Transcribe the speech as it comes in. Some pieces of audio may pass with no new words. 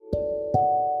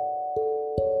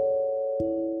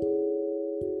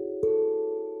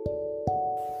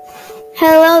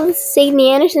Hello, this is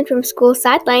Sadie Anderson from School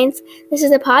Sidelines. This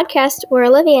is a podcast where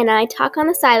Olivia and I talk on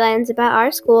the sidelines about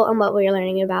our school and what we're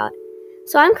learning about.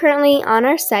 So I'm currently on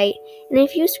our site, and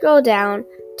if you scroll down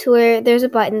to where there's a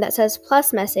button that says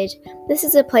plus message, this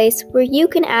is a place where you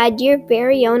can add your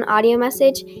very own audio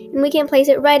message, and we can place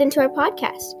it right into our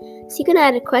podcast. So you can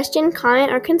add a question,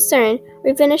 comment, or concern, or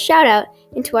even a shout out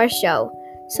into our show.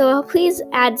 So please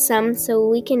add some so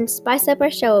we can spice up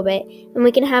our show a bit and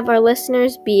we can have our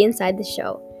listeners be inside the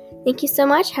show. Thank you so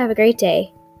much. Have a great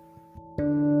day.